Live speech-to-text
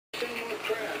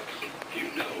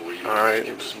Alright,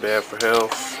 it's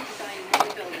Bad4health.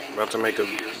 About to make a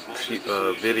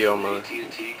video. I'm going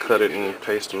to cut it and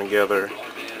paste them together.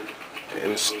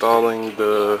 Installing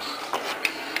the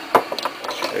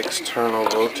external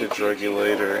voltage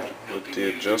regulator with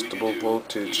the adjustable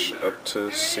voltage up to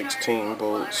 16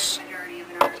 volts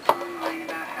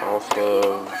off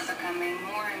of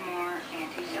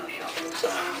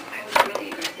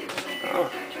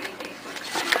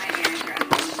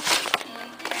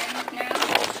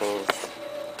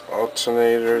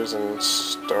alternators and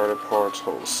starter parts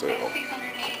wholesale.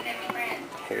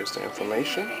 Here's the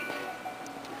information.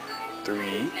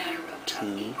 3, 2,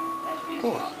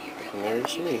 1. And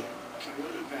there's me.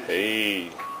 Hey.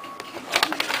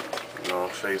 I'm on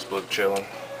Facebook chilling.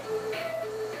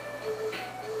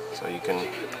 So you can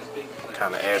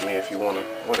kind of add me if you want to,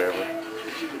 whatever.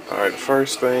 Alright, the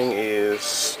first thing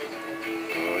is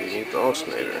you need the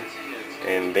alternator.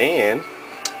 And then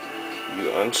you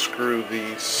unscrew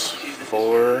these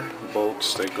 4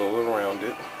 bolts that go around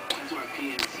it,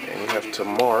 and you have to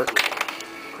mark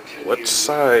what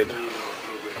side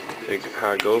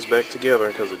how it goes back together,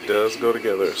 because it does go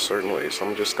together a certain way. So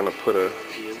I'm just going to put a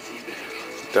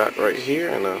dot right here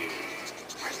and a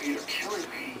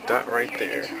dot right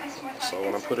there. So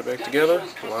when I put it back together,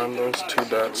 line those 2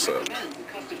 dots up.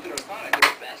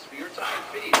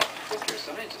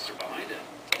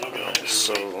 Alright,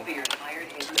 so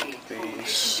take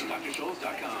these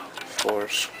 4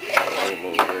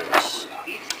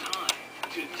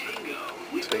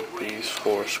 take these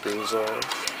 4 screws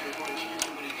off.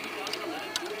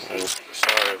 And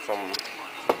sorry if I'm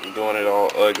doing it all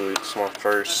ugly. It's my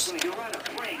first,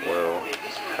 well,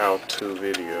 how-to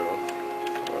video,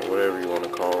 or whatever you want to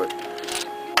call it.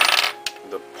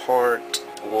 The part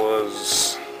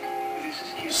was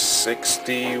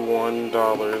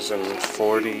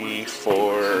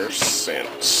 $61.44.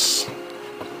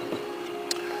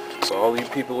 So all you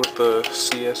people with the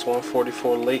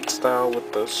CS-144 late style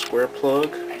with the square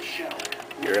plug,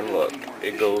 you're in luck.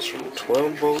 It goes from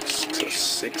 12 volts to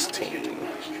 16.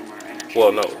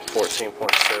 Well, no,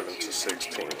 14.7 to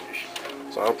 16.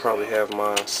 So I'll probably have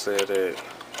mine set at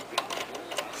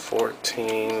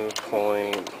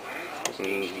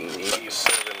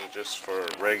 14.7 just for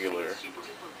regular.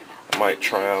 I might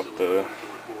try out the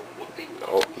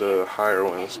higher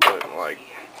ones, but like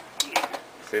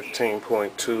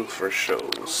 15.2 for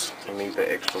shows. I need that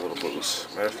extra little boost.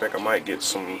 Matter of fact, I might get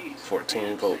some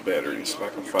 14 volt batteries if I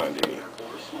can find any.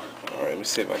 Alright, let me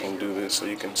see if I can do this so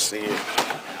you can see it.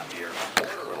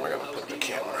 Where am I gonna put the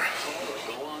camera?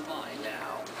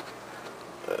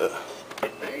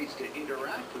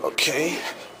 Okay.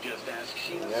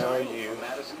 Now you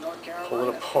pull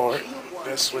it apart.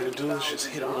 Best way to do it is just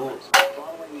hit a little.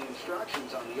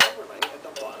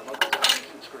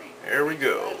 There we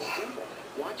go.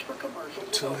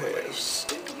 2 halves.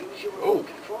 Oh,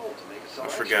 I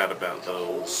forgot about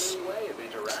those.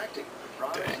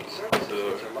 Dang,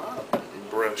 the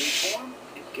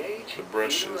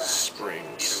brush's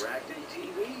springs.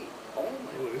 Oh,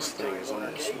 this thing is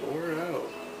almost wore out.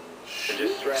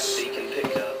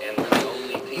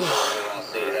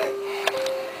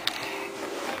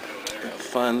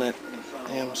 Find that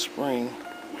damn spring.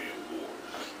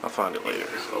 I'll find it later.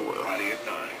 Oh well.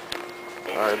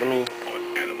 Alright, let me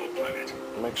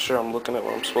make sure I'm looking at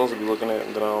what I'm supposed to be looking at,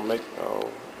 and then I'll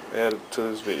add it to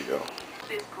this video.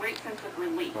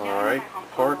 Alright,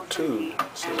 part 2.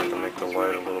 See if I can make the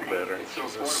light a little better.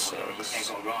 This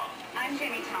sucks.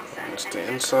 It's the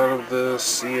inside of the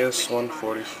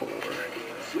CS-144.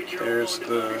 There's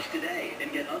the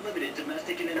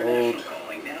old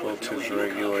voltage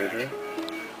regulator.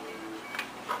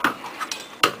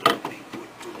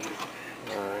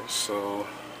 Alright, so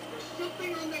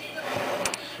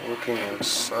looking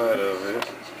inside of it,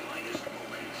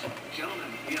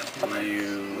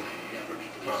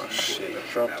 oh shit, I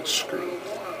dropped the screw.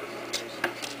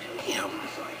 Damn.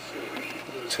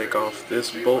 Take off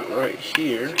this bolt right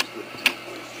here.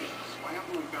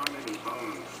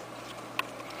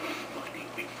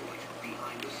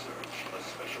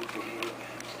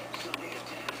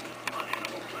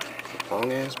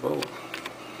 Long ass bolt.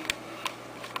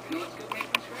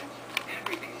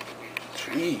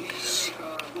 Jeez.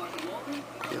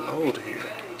 Getting old here.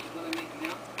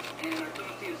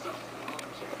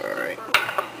 Alright.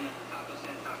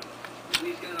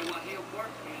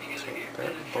 Take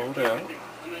that bolt out.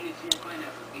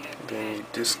 Then you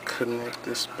disconnect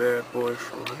this bad boy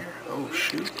from here. Oh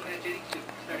shoot.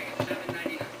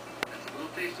 Okay.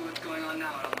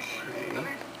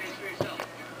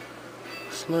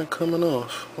 It's not coming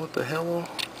off. What the hell?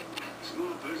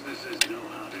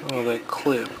 Oh, that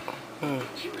clip.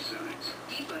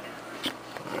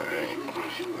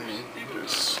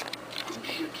 Just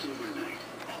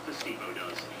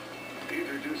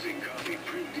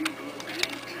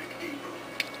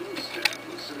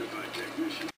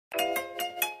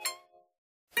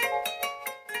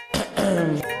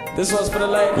this one's for the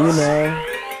ladies. You know.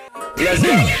 Let's go.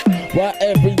 Why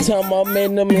every time I'm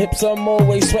in them hips, I'm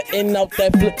always sweating out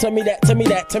that flip. Tell me that, tell me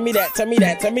that, tell me that, tell me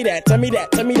that, tell me that, tell me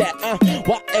that, tell me that.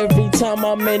 Why every time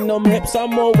I'm in them hips,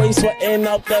 I'm always sweating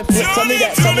out that flip. Tell me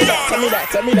that, tell me that, tell me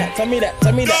that, tell me that, tell me that,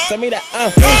 tell me that, tell me that.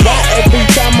 Why every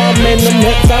time I'm in them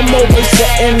hips, I'm always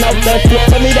sweating out that flip.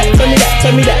 Tell me that, tell me that,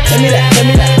 tell me that, tell me that, tell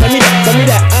me that, tell me that, tell me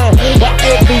that. Why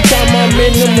every time I'm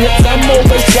in them hips, I'm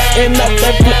always sweating out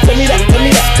that flip. Tell me that, tell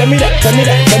me that, tell me that, tell me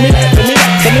that, tell me that, tell me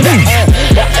that, tell me that.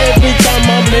 Why every time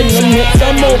I'm in them hips,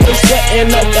 I'm always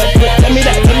sweating out that flip. Tell me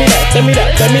that, tell me that, tell me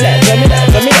that, tell me that, tell me that,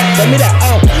 tell me that, tell me that.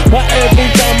 Why every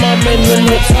time I'm in them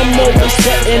hips, I'm always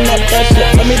sweating out that flip.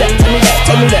 Tell me that, tell me that,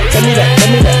 tell me that, tell me that, tell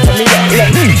me that, tell me that.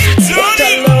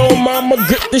 Tell little mama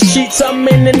grip the sheets, I'm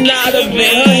in and out of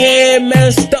it. Her hair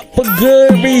messed up for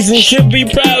good reason, should be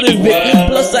proud of it.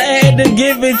 Plus I had to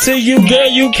give it to you, girl,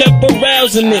 you kept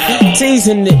arousing it,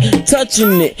 teasing it,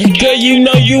 touching it. Girl, you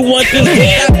know you want this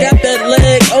dick. I got that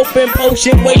leg open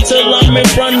potion, wait till I'm in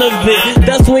front of it.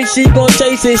 That's when she gon'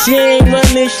 chase it, she ain't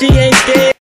running, she ain't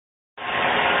scared.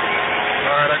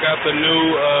 Alright, I got the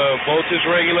new voltage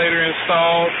regulator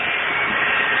installed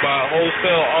by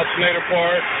wholesale alternator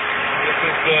part. This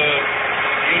is the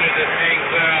unit that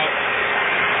hangs out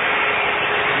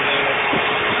and then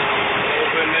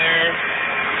open there.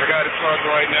 I got it charged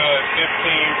right now at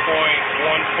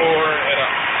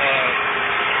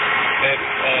 15.14 at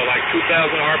like 2,000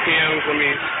 RPMs. Let me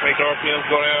make the RPMs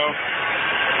go down.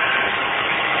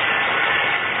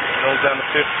 Goes down to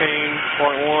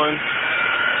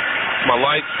 15.1. My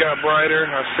lights got brighter.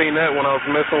 I seen that when I was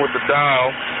messing with the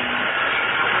dial.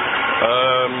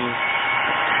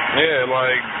 Yeah,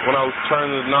 like when I was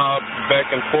turning the knob back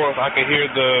and forth, I could hear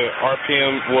the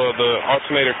RPM, well, the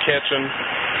alternator catching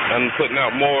and putting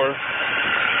out more.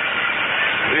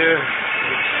 Yeah,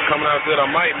 it's coming out good. I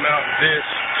might mount this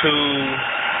to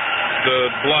the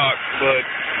block, but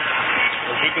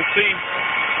as you can see,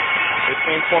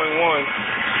 15.1.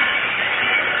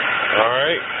 All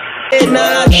right.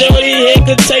 Nah, Jody head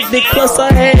could take the plus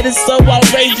I had it so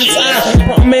outrageous.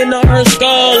 I'm in on her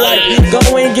skull like, go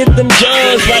and get them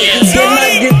drugs right. Then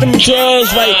I get them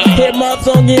drugs right. Hit my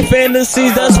tongue in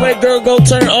fantasies, that's where girl go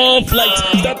turn off like,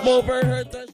 step over her.